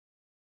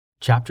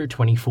Chapter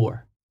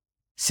 24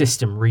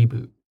 System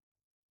Reboot.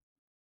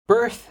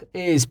 Birth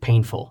is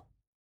painful.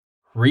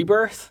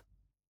 Rebirth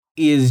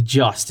is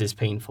just as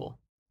painful.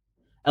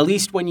 At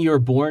least when you're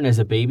born as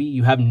a baby,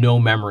 you have no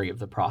memory of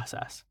the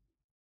process.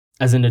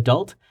 As an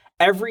adult,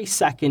 every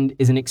second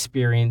is an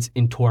experience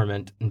in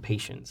torment and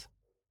patience.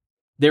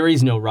 There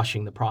is no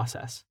rushing the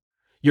process.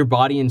 Your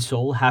body and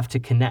soul have to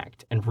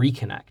connect and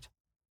reconnect.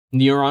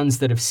 Neurons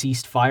that have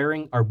ceased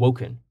firing are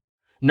woken.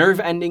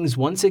 Nerve endings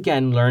once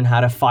again learn how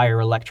to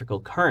fire electrical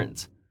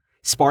currents,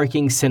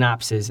 sparking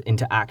synapses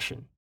into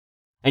action.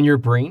 And your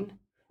brain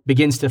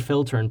begins to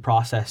filter and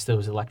process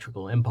those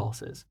electrical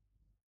impulses.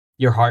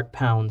 Your heart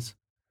pounds,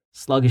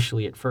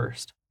 sluggishly at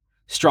first,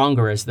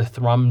 stronger as the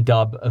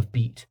thrum-dub of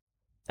beat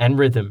and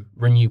rhythm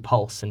renew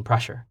pulse and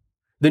pressure.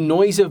 The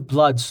noise of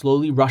blood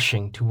slowly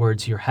rushing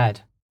towards your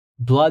head.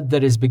 Blood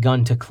that has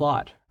begun to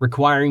clot,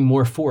 requiring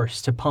more force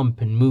to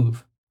pump and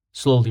move,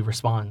 slowly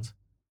responds.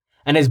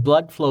 And as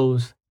blood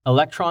flows,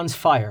 electrons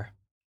fire,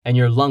 and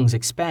your lungs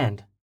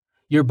expand,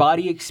 your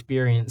body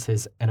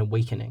experiences an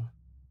awakening.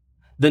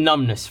 The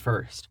numbness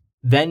first,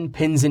 then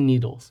pins and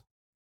needles.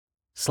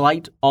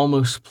 Slight,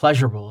 almost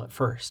pleasurable at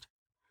first,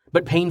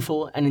 but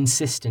painful and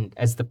insistent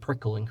as the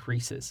prickle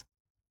increases.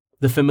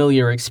 The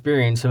familiar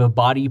experience of a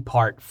body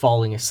part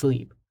falling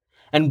asleep,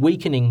 and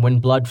wakening when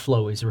blood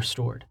flow is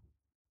restored.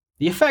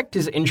 The effect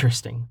is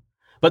interesting,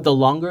 but the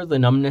longer the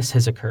numbness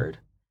has occurred,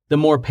 the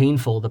more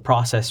painful the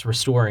process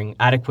restoring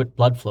adequate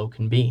blood flow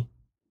can be.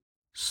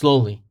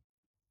 Slowly,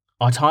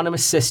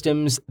 autonomous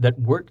systems that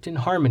worked in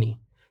harmony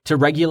to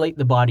regulate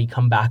the body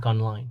come back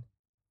online.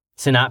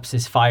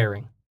 Synapses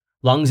firing,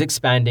 lungs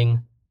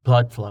expanding,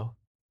 blood flow,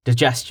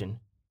 digestion,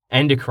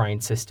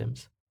 endocrine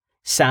systems,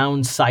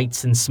 sounds,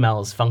 sights, and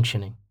smells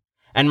functioning,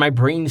 and my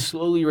brain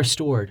slowly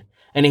restored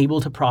and able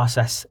to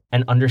process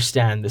and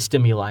understand the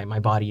stimuli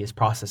my body is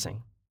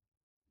processing.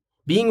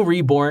 Being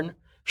reborn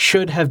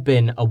should have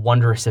been a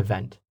wondrous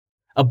event,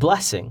 a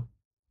blessing.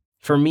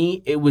 For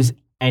me, it was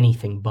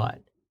anything but.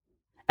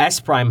 S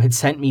Prime had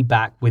sent me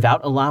back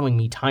without allowing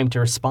me time to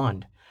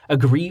respond,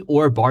 agree,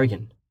 or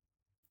bargain.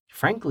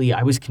 Frankly,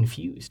 I was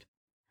confused.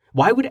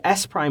 Why would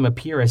S Prime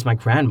appear as my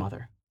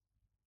grandmother?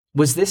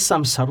 Was this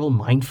some subtle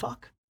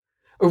mindfuck?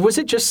 Or was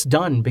it just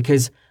done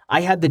because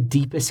I had the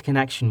deepest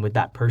connection with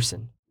that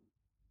person?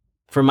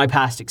 From my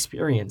past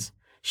experience,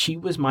 she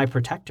was my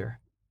protector.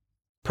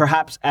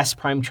 Perhaps S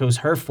Prime chose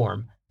her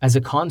form as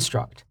a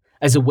construct,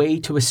 as a way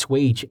to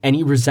assuage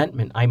any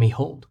resentment I may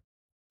hold.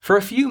 For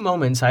a few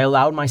moments, I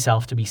allowed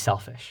myself to be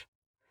selfish,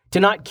 to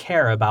not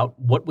care about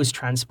what was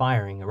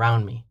transpiring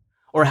around me,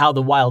 or how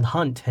the wild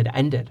hunt had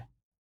ended.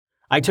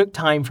 I took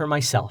time for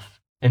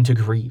myself and to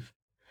grieve,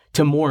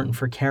 to mourn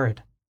for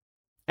Carrot,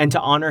 and to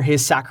honor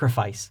his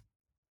sacrifice.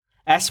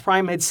 S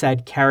Prime had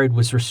said Carrot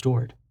was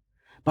restored,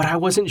 but I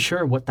wasn't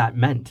sure what that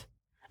meant,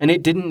 and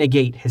it didn't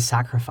negate his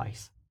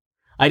sacrifice.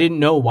 I didn't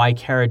know why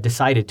Carrot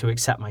decided to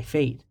accept my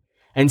fate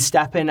and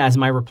step in as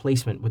my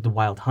replacement with the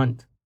wild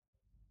hunt.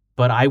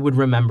 But I would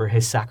remember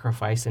his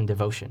sacrifice and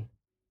devotion,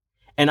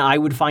 and I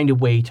would find a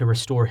way to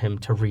restore him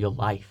to real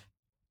life,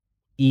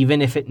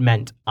 even if it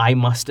meant I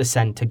must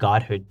ascend to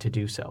godhood to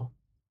do so.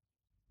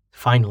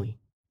 Finally,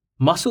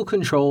 muscle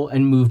control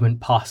and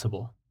movement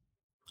possible.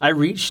 I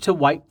reached to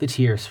wipe the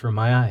tears from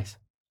my eyes.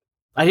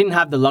 I didn't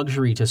have the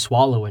luxury to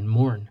swallow and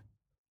mourn.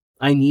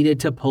 I needed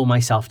to pull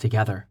myself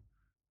together.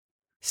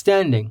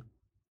 Standing,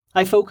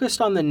 I focused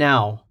on the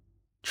now,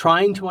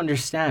 trying to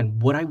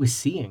understand what I was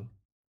seeing.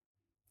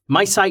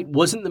 My sight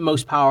wasn't the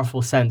most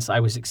powerful sense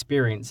I was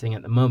experiencing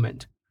at the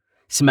moment.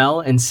 Smell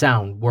and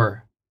sound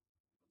were.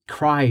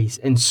 Cries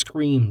and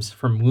screams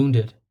from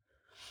wounded,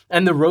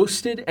 and the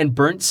roasted and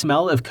burnt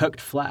smell of cooked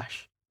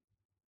flesh.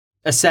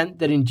 A scent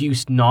that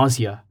induced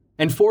nausea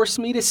and forced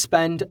me to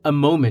spend a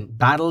moment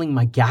battling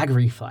my gag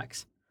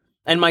reflex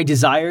and my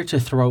desire to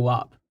throw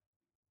up.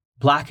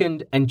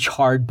 Blackened and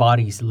charred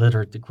bodies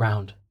littered the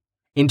ground,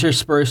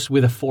 interspersed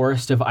with a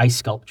forest of ice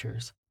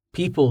sculptures,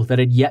 people that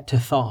had yet to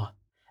thaw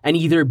and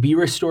either be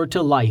restored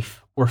to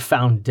life or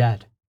found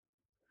dead.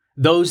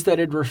 Those that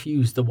had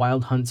refused the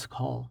wild hunt's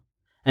call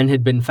and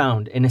had been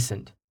found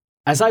innocent.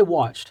 As I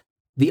watched,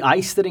 the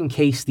ice that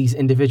encased these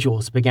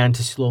individuals began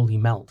to slowly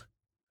melt,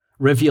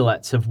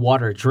 rivulets of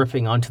water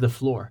dripping onto the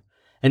floor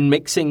and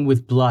mixing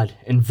with blood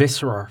and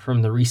viscera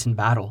from the recent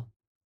battle.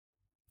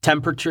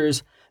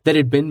 Temperatures that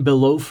had been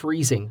below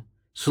freezing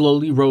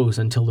slowly rose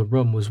until the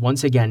room was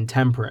once again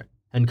temperate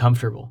and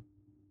comfortable.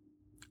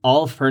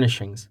 All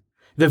furnishings,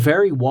 the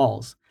very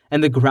walls,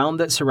 and the ground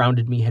that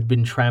surrounded me had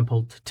been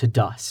trampled to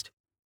dust.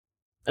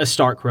 A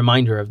stark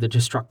reminder of the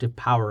destructive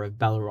power of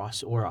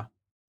Belleros aura.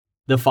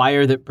 The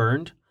fire that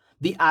burned,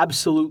 the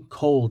absolute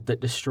cold that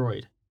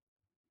destroyed.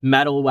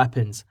 Metal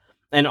weapons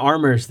and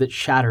armors that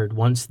shattered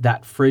once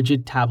that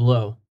frigid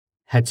tableau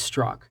had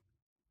struck.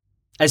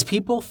 As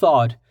people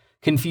thawed,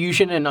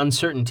 confusion and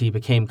uncertainty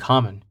became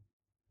common.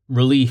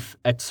 Relief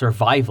at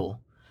survival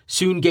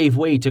soon gave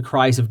way to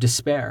cries of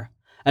despair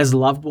as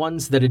loved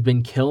ones that had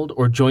been killed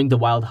or joined the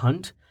wild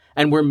hunt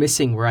and were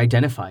missing were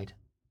identified.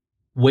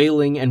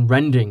 Wailing and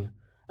rending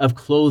of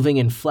clothing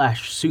and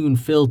flesh soon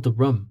filled the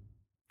room,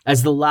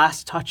 as the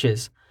last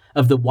touches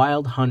of the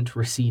wild hunt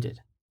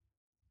receded.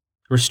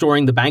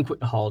 Restoring the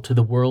banquet hall to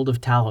the world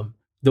of Talum,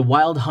 the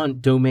wild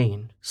hunt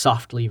domain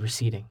softly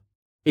receding.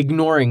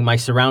 Ignoring my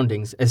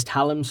surroundings as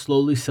Talum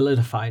slowly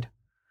solidified,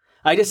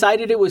 I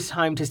decided it was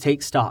time to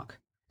take stock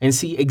and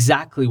see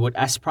exactly what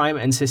S Prime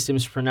and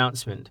System's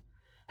pronouncement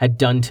had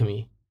done to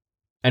me,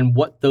 and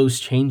what those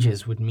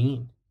changes would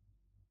mean.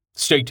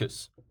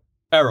 Status: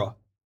 Error.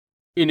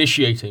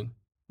 Initiating.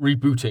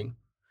 Rebooting.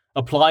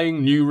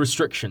 Applying new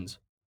restrictions.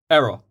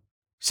 Error.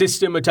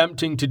 System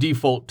attempting to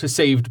default to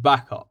saved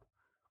backup.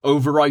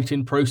 Overwrite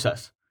in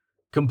process.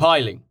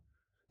 Compiling.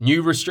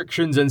 New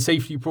restrictions and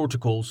safety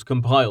protocols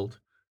compiled.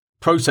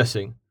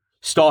 Processing.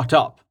 Start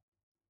up.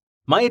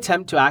 My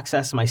attempt to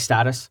access my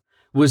status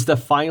was the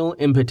final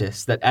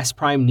impetus that S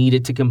Prime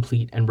needed to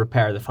complete and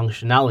repair the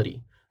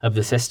functionality of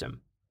the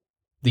system.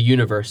 The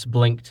universe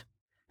blinked,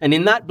 and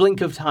in that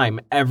blink of time,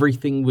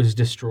 everything was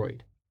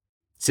destroyed.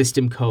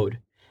 System code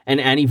and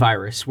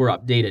antivirus were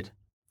updated,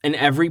 and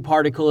every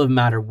particle of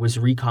matter was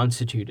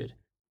reconstituted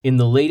in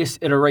the latest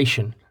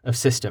iteration of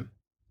System.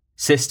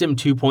 System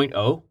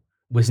 2.0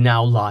 was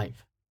now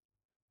live.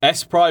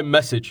 S Prime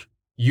message: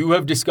 you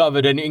have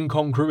discovered an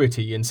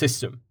incongruity in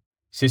System.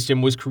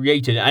 System was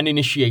created and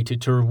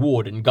initiated to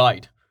reward and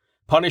guide.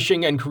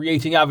 Punishing and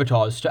creating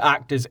avatars to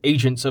act as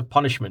agents of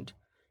punishment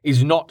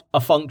is not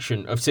a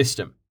function of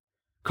System.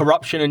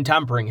 Corruption and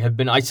tampering have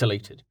been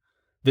isolated.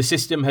 The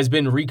System has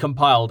been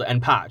recompiled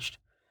and patched.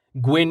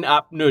 Gwyn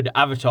Apnud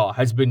avatar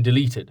has been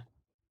deleted.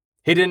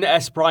 Hidden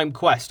S Prime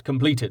quest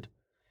completed.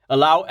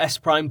 Allow S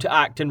Prime to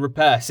act and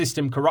repair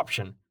System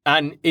corruption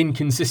and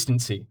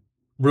inconsistency.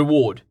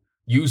 Reward: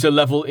 user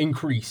level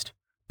increased.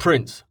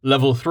 Prince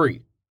level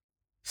 3.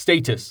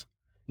 Status: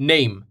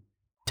 Name: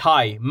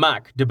 Tai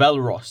Mac de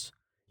Belros,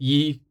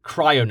 Yi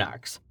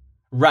Cryonax.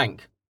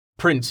 Rank: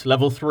 Prince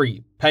level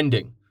 3,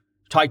 pending.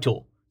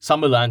 Title: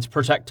 Summerland's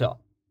Protector.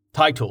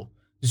 Title: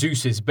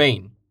 Zeus's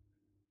Bane.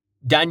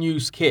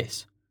 Danu's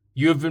Kiss: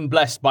 you have been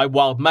blessed by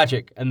wild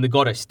magic and the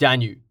goddess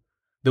Danu.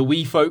 The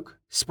Wee Folk,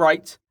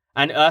 Sprites,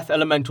 and Earth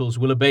Elementals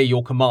will obey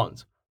your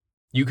commands.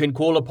 You can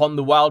call upon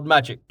the wild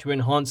magic to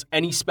enhance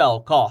any spell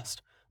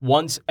cast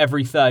once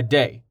every 3rd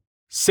day.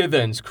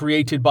 Scytherns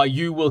created by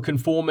you will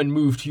conform and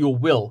move to your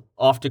will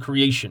after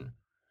creation.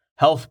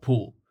 Health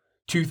pool: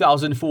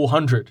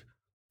 2,400,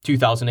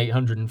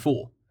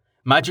 2,804.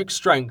 Magic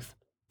strength: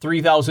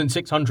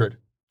 3,600,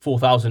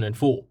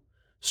 4,004.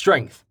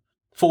 Strength: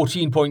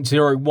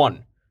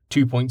 14.01,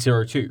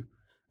 2.02.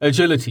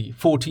 Agility: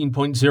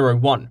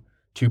 14.01,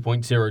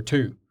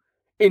 2.02.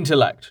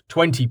 Intellect: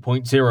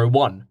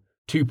 20.01,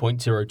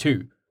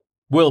 2.02.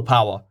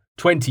 Willpower: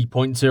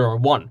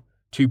 20.01,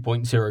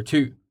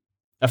 2.02.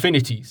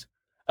 Affinities: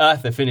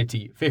 Earth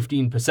affinity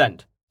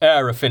 15%,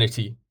 Air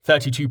affinity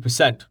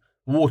 32%,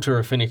 Water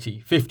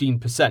affinity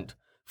 15%,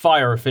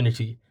 Fire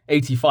affinity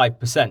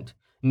 85%,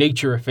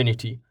 Nature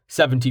affinity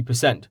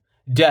 70%,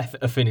 Death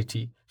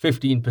affinity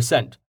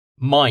 15%,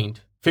 Mind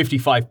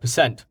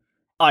 55%,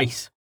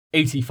 Ice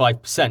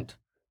 85%,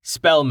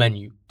 Spell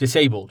menu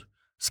disabled,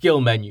 Skill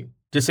menu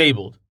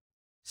disabled.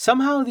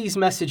 Somehow these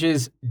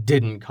messages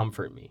didn't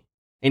comfort me.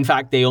 In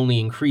fact, they only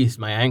increased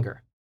my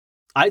anger.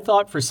 I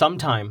thought for some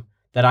time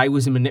that I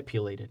was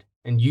manipulated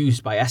and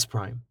used by S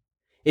Prime.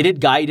 It had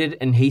guided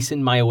and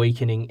hastened my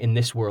awakening in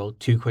this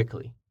world too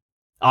quickly,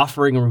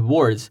 offering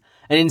rewards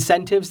and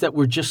incentives that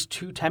were just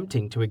too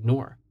tempting to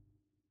ignore.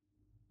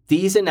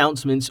 These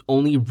announcements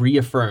only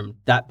reaffirmed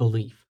that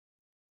belief.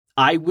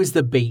 I was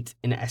the bait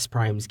in S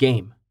Prime's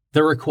game,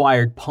 the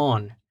required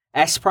pawn.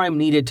 S Prime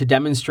needed to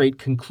demonstrate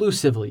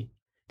conclusively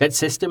that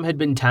System had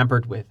been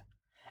tampered with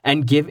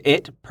and give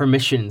it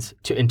permissions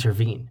to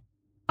intervene.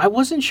 I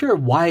wasn't sure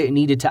why it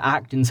needed to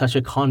act in such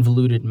a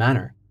convoluted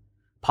manner.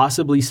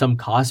 Possibly some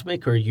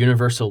cosmic or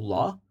universal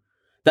law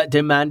that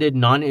demanded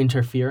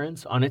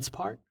non-interference on its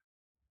part?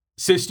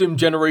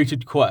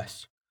 System-generated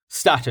quest.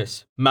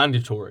 Status: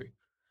 mandatory.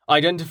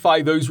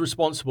 Identify those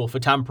responsible for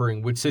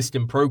tampering with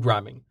system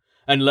programming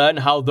and learn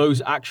how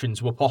those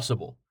actions were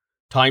possible.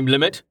 Time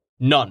limit: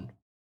 none.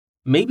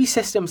 Maybe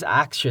System's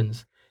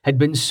actions had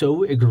been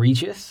so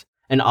egregious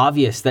and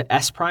obvious that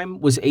S Prime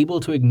was able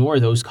to ignore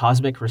those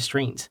cosmic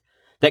restraints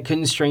that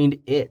constrained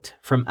it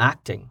from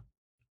acting.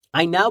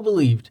 I now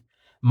believed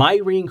my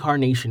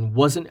reincarnation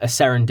wasn't a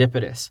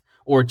serendipitous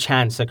or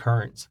chance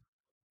occurrence.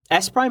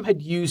 S Prime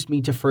had used me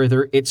to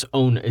further its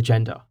own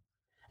agenda,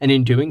 and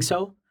in doing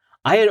so,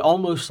 I had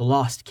almost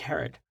lost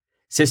Carrot,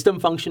 system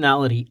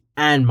functionality,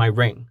 and my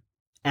ring,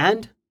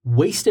 and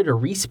wasted a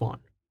respawn.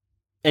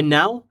 And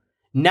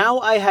now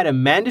I had a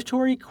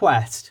mandatory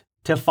quest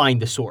to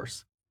find the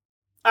source.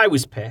 I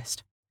was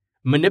pissed.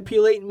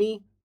 Manipulate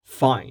me?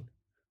 Fine.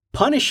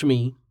 Punish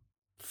me?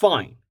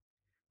 Fine.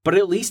 But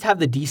at least have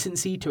the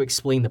decency to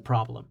explain the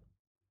problem.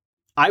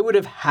 I would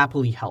have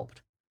happily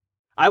helped.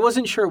 I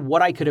wasn't sure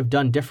what I could have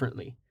done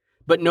differently,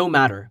 but no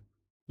matter.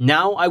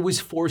 Now I was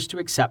forced to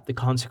accept the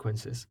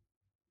consequences.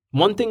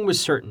 One thing was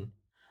certain.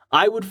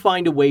 I would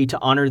find a way to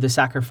honor the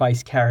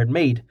sacrifice Care had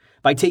made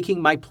by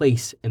taking my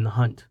place in the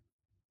hunt.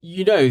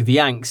 You know, the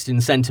angst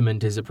and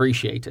sentiment is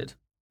appreciated.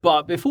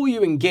 But before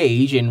you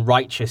engage in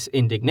righteous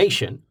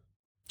indignation,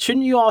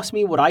 shouldn't you ask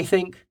me what I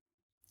think?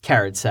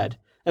 Carrot said,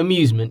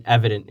 amusement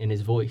evident in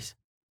his voice.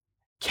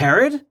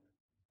 Carrot?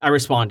 I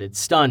responded,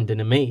 stunned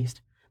and amazed,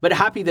 but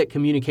happy that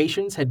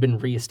communications had been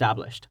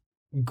re-established.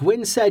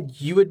 Gwyn said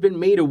you had been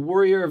made a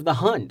warrior of the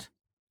hunt,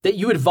 that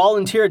you had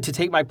volunteered to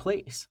take my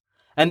place,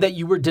 and that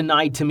you were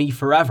denied to me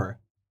forever.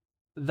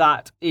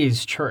 That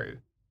is true.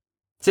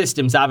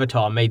 System's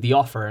avatar made the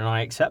offer and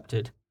I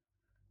accepted.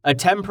 A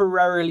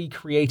temporarily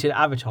created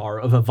avatar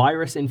of a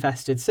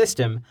virus-infested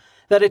system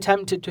that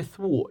attempted to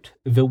thwart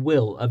the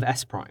will of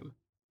S Prime.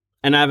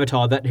 An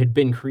avatar that had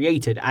been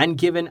created and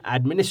given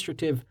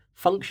administrative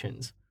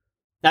functions.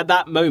 At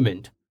that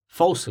moment,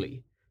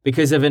 falsely,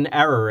 because of an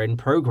error in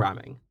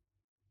programming.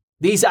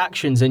 These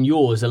actions and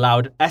yours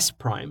allowed S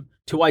Prime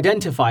to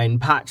identify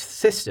and patch the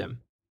system.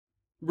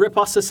 Rip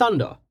us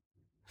asunder.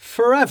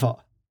 Forever.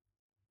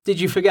 Did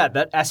you forget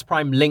that S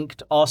Prime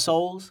linked our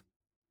souls?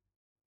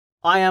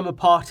 I am a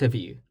part of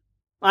you.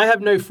 I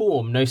have no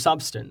form, no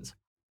substance.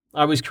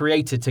 I was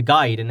created to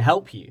guide and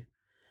help you.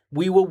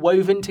 We were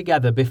woven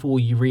together before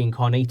you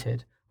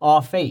reincarnated.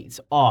 Our fates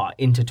are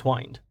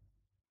intertwined.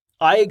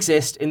 I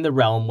exist in the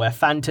realm where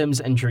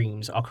phantoms and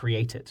dreams are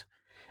created.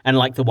 And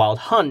like the wild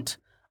hunt,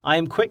 I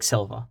am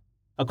Quicksilver,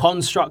 a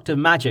construct of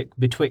magic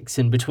betwixt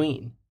and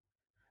between.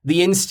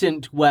 The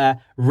instant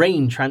where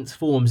rain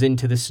transforms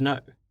into the snow.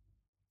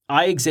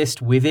 I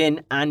exist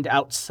within and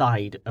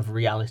outside of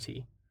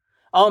reality.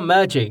 Our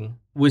merging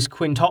was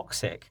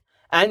quintoxic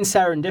and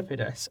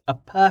serendipitous, a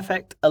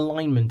perfect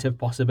alignment of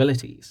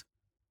possibilities.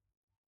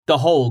 The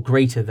whole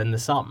greater than the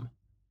sum.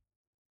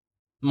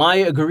 My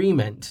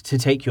agreement to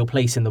take your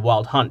place in the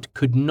wild hunt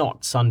could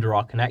not sunder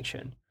our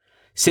connection.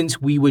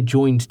 Since we were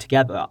joined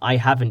together, I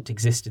haven't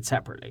existed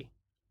separately.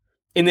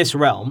 In this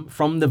realm,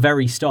 from the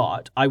very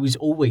start, I was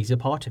always a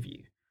part of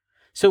you.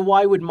 So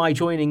why would my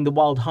joining the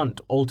wild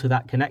hunt alter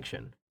that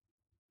connection?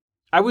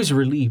 I was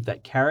relieved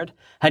that Carrot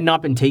had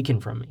not been taken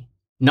from me.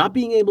 Not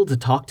being able to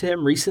talk to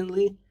him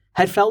recently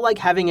had felt like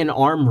having an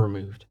arm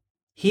removed.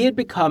 He had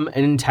become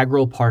an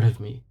integral part of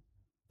me.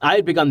 I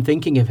had begun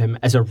thinking of him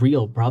as a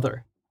real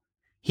brother.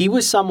 He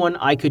was someone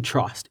I could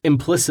trust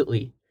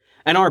implicitly,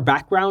 and our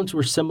backgrounds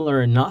were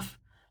similar enough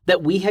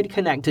that we had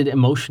connected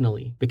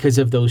emotionally because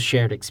of those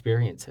shared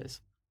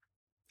experiences.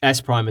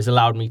 S Prime has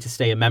allowed me to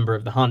stay a member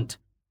of the hunt.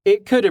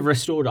 It could have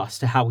restored us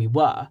to how we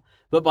were,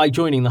 but by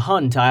joining the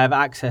hunt I have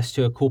access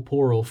to a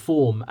corporeal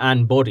form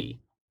and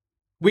body.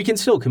 We can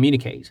still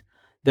communicate.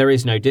 There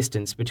is no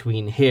distance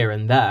between here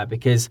and there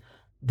because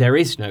there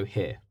is no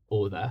here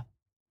or there.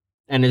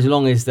 And as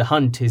long as the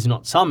hunt is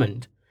not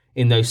summoned,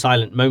 in those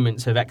silent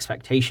moments of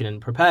expectation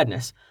and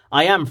preparedness,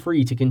 I am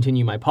free to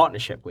continue my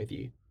partnership with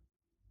you.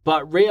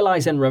 But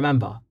realize and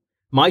remember,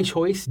 my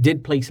choice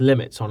did place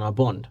limits on our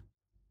bond.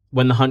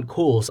 When the hunt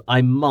calls,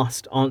 I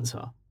must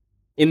answer.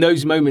 In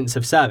those moments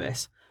of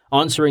service,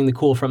 answering the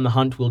call from the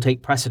hunt will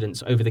take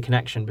precedence over the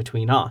connection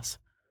between us.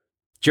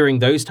 During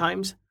those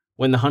times,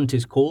 when the hunt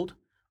is called,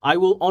 I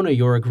will honor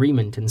your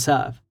agreement and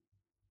serve.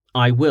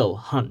 I will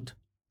hunt,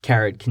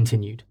 Carrot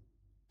continued.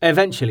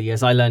 Eventually,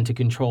 as I learn to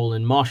control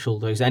and marshal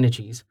those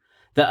energies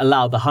that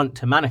allow the hunt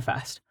to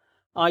manifest,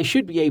 I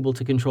should be able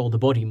to control the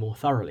body more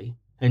thoroughly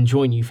and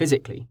join you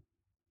physically.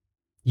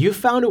 You've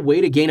found a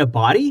way to gain a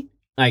body?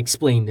 I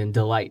explained in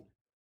delight.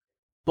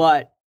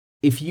 But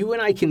if you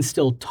and I can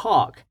still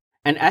talk,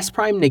 and S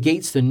Prime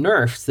negates the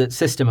nerfs that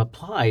System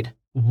applied,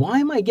 why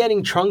am I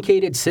getting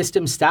truncated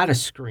System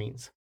status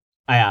screens?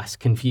 I asked,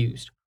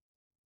 confused.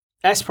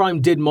 S Prime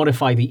did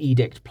modify the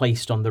edict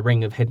placed on the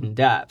Ring of Hidden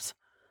Depths.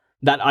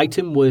 That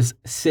item was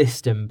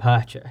system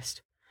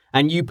purchased,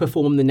 and you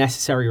perform the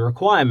necessary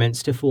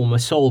requirements to form a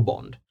soul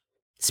bond.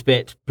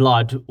 Spit,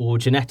 blood, or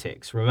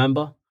genetics,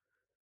 remember?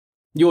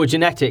 Your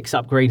genetics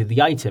upgraded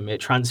the item,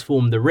 it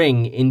transformed the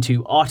ring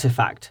into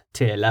artifact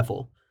tier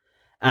level,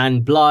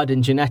 and blood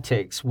and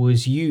genetics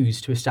was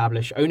used to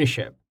establish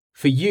ownership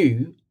for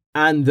you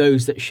and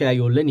those that share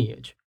your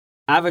lineage.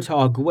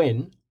 Avatar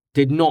Gwyn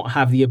did not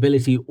have the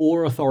ability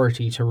or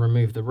authority to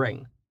remove the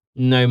ring,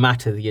 no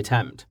matter the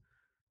attempt.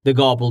 The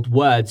garbled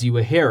words you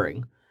were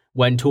hearing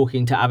when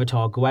talking to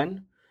Avatar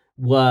Gwen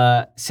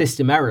were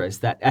system errors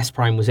that S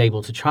Prime was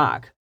able to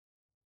track.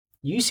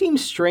 You seem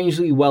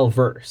strangely well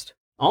versed,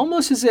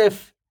 almost as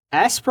if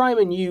S Prime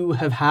and you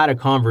have had a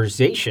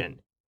conversation,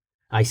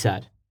 I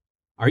said.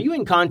 Are you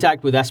in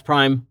contact with S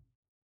Prime?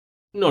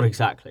 Not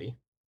exactly.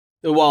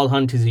 The Wild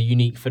Hunt is a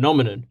unique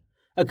phenomenon,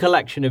 a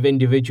collection of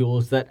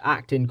individuals that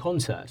act in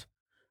concert,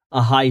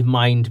 a hive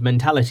mind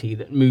mentality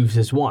that moves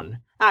as one,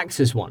 acts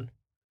as one,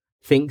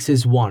 thinks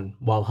as one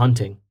while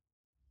hunting.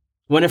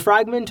 When a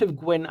fragment of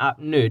Gwyn ap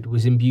Nud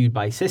was imbued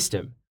by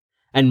System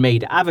and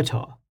made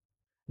Avatar,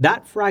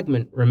 that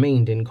fragment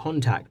remained in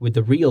contact with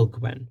the real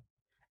Gwyn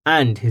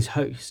and his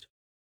host.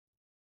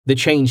 The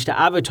change to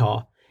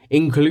Avatar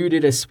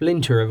included a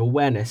splinter of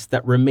awareness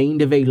that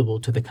remained available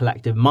to the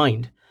collective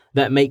mind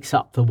that makes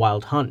up the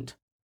Wild Hunt.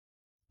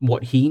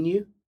 What he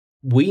knew,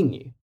 we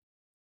knew.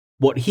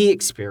 What he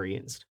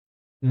experienced,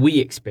 we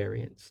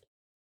experienced.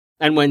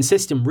 And when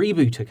system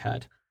reboot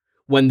occurred,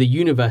 when the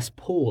universe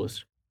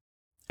paused,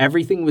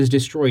 everything was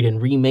destroyed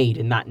and remade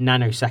in that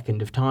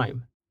nanosecond of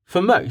time.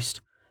 For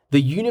most,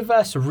 the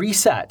universe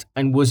reset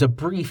and was a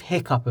brief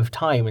hiccup of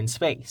time and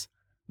space,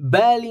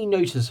 barely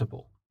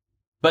noticeable.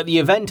 But the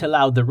event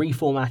allowed the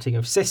reformatting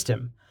of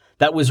system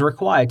that was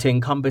required to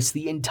encompass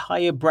the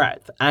entire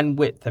breadth and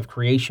width of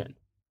creation.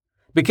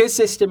 Because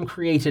system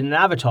created an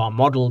avatar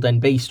modeled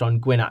and based on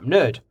Gwynap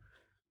Nud,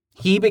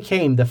 he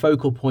became the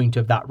focal point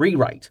of that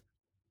rewrite.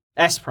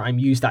 S Prime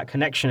used that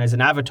connection as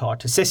an avatar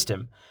to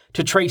system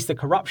to trace the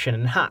corruption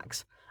and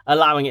hacks,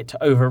 allowing it to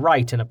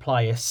overwrite and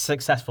apply a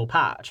successful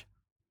patch.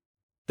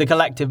 The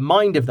collective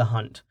mind of the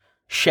Hunt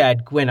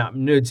shared Gwynap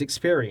Nud's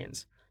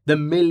experience, the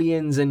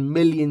millions and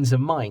millions of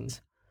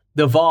minds,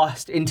 the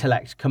vast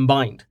intellect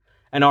combined,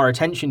 and our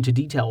attention to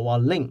detail while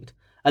linked,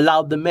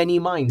 allowed the many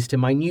minds to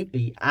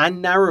minutely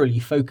and narrowly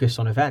focus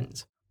on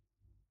events.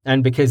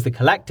 And because the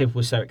collective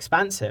was so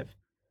expansive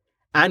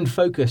and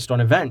focused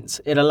on events,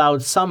 it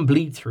allowed some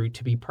bleed through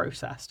to be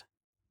processed.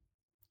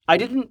 I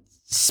didn't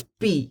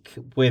speak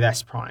with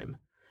S Prime,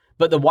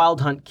 but the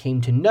Wild Hunt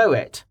came to know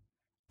it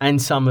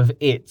and some of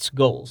its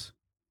goals.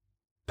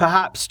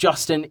 Perhaps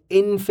just an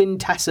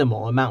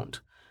infinitesimal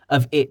amount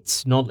of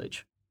its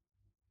knowledge,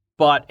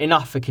 but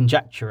enough for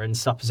conjecture and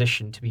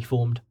supposition to be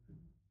formed.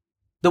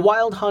 The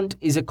Wild Hunt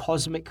is a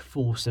cosmic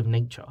force of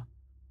nature,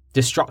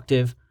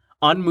 destructive,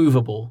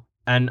 unmovable,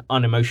 and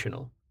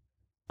unemotional.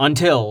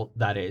 Until,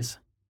 that is,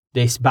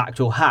 this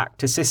backdoor hack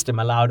to system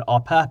allowed our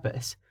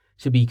purpose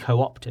to be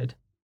co-opted.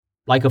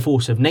 Like a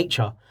force of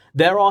nature,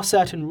 there are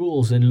certain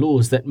rules and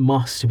laws that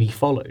must be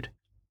followed.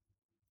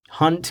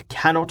 Hunt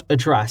cannot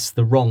address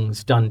the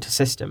wrongs done to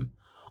system,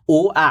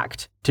 or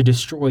act to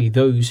destroy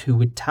those who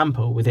would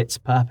tamper with its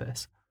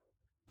purpose.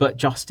 But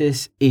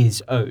justice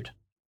is owed.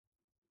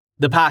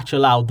 The patch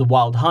allowed the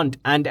Wild Hunt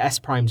and S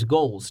Prime's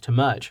goals to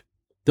merge.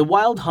 The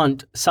Wild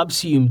Hunt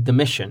subsumed the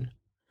mission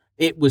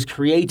it was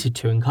created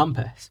to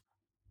encompass,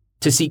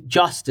 to seek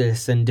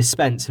justice and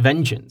dispense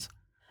vengeance,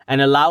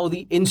 and allow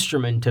the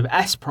instrument of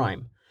S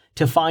Prime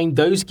to find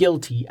those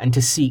guilty and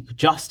to seek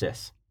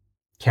justice,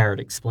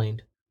 Carrot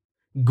explained.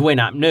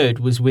 Gwynap Nud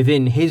was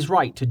within his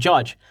right to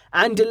judge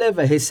and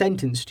deliver his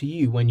sentence to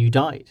you when you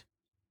died.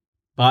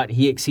 But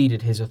he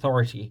exceeded his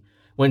authority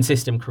when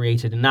System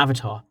created an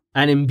avatar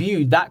and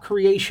imbued that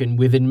creation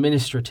with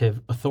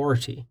administrative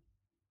authority.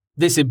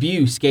 This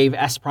abuse gave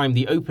S Prime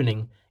the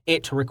opening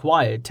it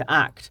required to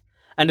act,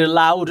 and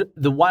allowed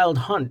the Wild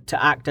Hunt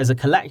to act as a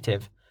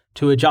collective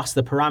to adjust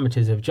the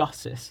parameters of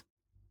justice.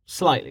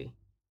 Slightly.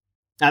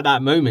 At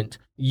that moment,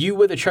 you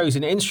were the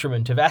chosen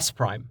instrument of S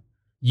Prime.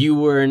 You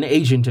were an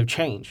agent of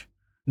change,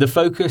 the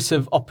focus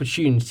of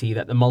opportunity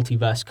that the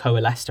multiverse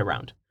coalesced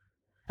around.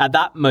 At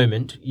that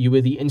moment, you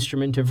were the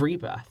instrument of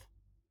rebirth.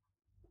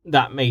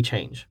 That may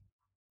change.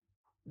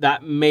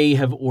 That may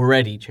have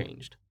already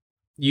changed.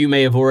 You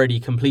may have already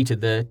completed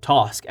the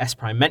task S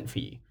Prime meant for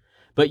you,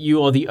 but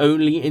you are the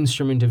only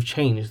instrument of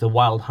change the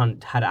Wild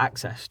Hunt had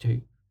access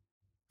to.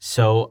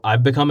 So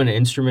I've become an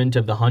instrument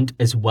of the Hunt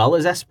as well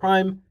as S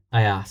Prime?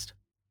 I asked.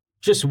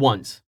 Just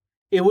once.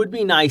 It would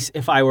be nice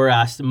if I were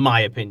asked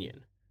my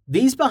opinion.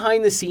 These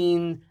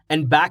behind-the-scene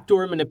and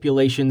backdoor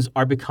manipulations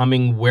are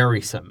becoming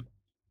wearisome.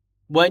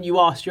 Weren't you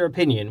asked your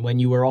opinion when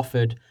you were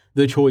offered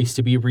the choice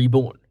to be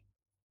reborn?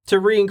 To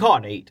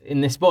reincarnate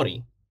in this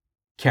body?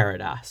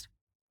 Carrot asked.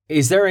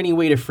 Is there any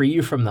way to free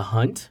you from the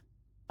Hunt?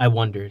 I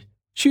wondered,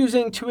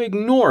 choosing to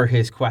ignore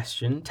his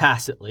question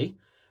tacitly,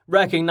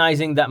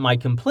 recognizing that my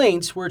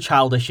complaints were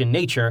childish in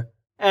nature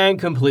and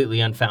completely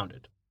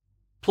unfounded.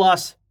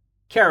 Plus,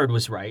 Carrot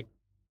was right.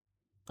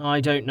 I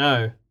don't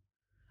know.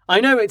 I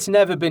know it's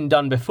never been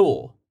done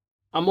before.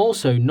 I'm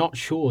also not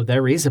sure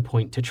there is a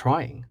point to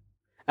trying,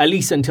 at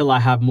least until I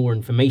have more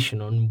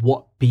information on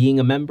what being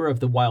a member of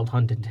the Wild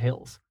Hunt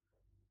entails.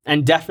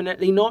 And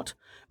definitely not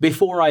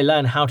before I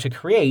learn how to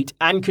create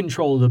and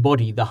control the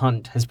body the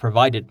Hunt has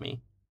provided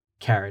me,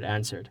 Carrot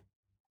answered.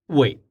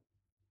 Wait,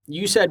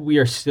 you said we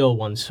are still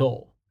one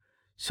soul.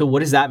 So what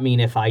does that mean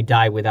if I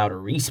die without a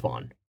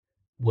respawn?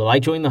 Will I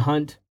join the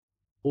Hunt,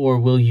 or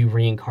will you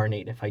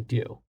reincarnate if I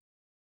do?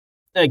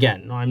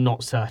 Again, I'm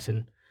not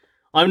certain.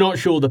 I'm not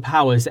sure the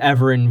powers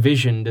ever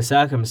envisioned a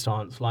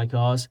circumstance like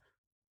ours,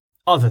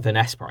 other than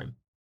S Prime.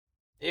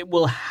 It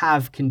will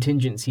have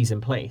contingencies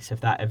in place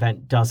if that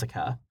event does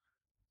occur.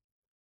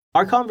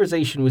 Our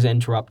conversation was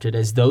interrupted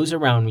as those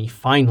around me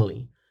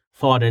finally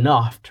thought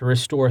enough to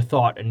restore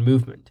thought and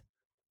movement.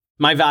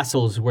 My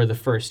vassals were the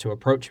first to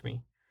approach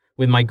me,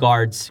 with my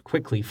guards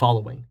quickly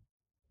following.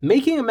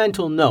 Making a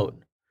mental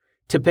note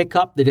to pick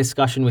up the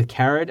discussion with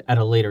Carrot at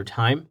a later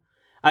time,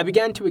 I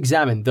began to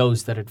examine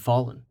those that had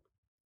fallen.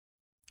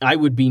 I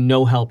would be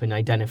no help in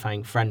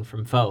identifying friend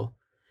from foe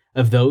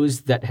of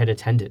those that had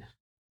attended.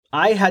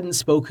 I hadn't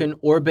spoken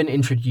or been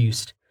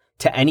introduced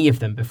to any of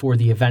them before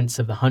the events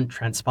of the Hunt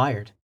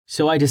transpired,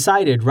 so I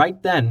decided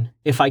right then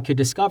if I could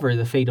discover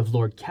the fate of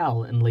Lord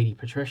Cal and Lady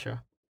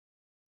Patricia.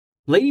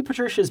 Lady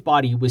Patricia's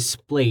body was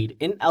splayed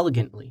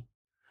inelegantly,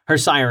 her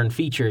siren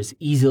features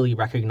easily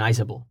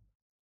recognizable.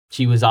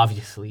 She was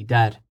obviously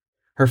dead,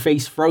 her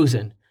face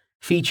frozen,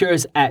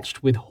 features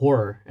etched with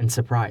horror and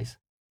surprise.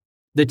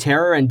 The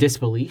terror and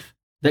disbelief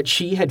that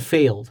she had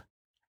failed,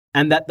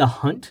 and that the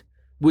hunt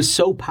was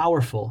so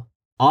powerful,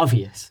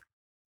 obvious.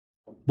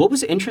 What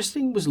was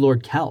interesting was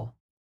Lord Kell.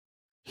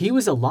 He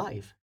was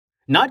alive.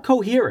 Not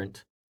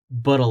coherent,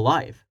 but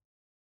alive.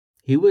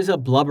 He was a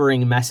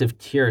blubbering mess of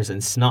tears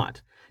and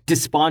snot,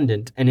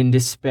 despondent and in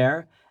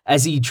despair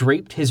as he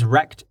draped his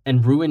wrecked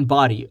and ruined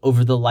body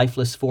over the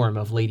lifeless form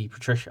of Lady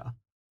Patricia.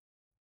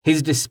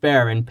 His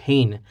despair and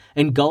pain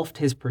engulfed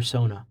his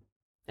persona,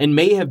 and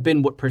may have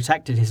been what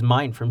protected his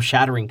mind from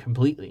shattering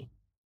completely.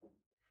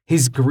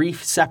 His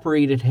grief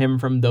separated him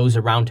from those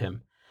around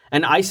him,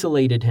 and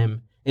isolated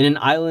him in an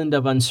island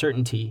of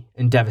uncertainty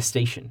and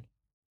devastation.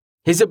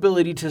 His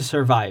ability to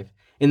survive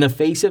in the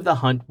face of the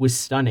hunt was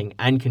stunning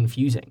and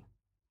confusing.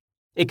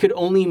 It could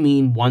only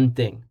mean one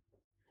thing.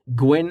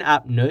 Gwyn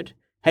ap Nudd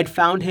had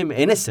found him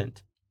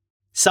innocent.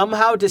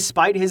 Somehow,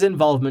 despite his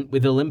involvement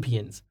with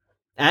Olympians,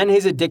 and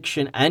his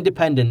addiction and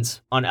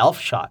dependence on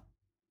Elfshot,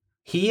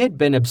 he had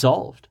been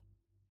absolved.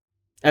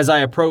 As I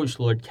approached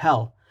Lord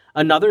Kell,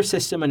 another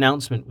system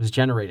announcement was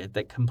generated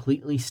that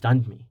completely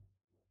stunned me.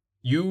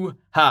 You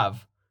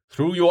have,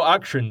 through your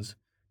actions,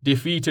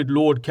 defeated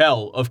Lord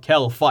Kell of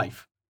Kell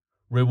Fife.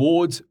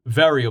 Rewards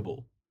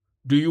variable.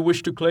 Do you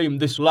wish to claim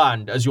this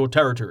land as your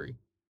territory?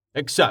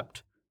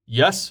 Accept.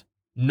 Yes?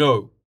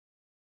 No.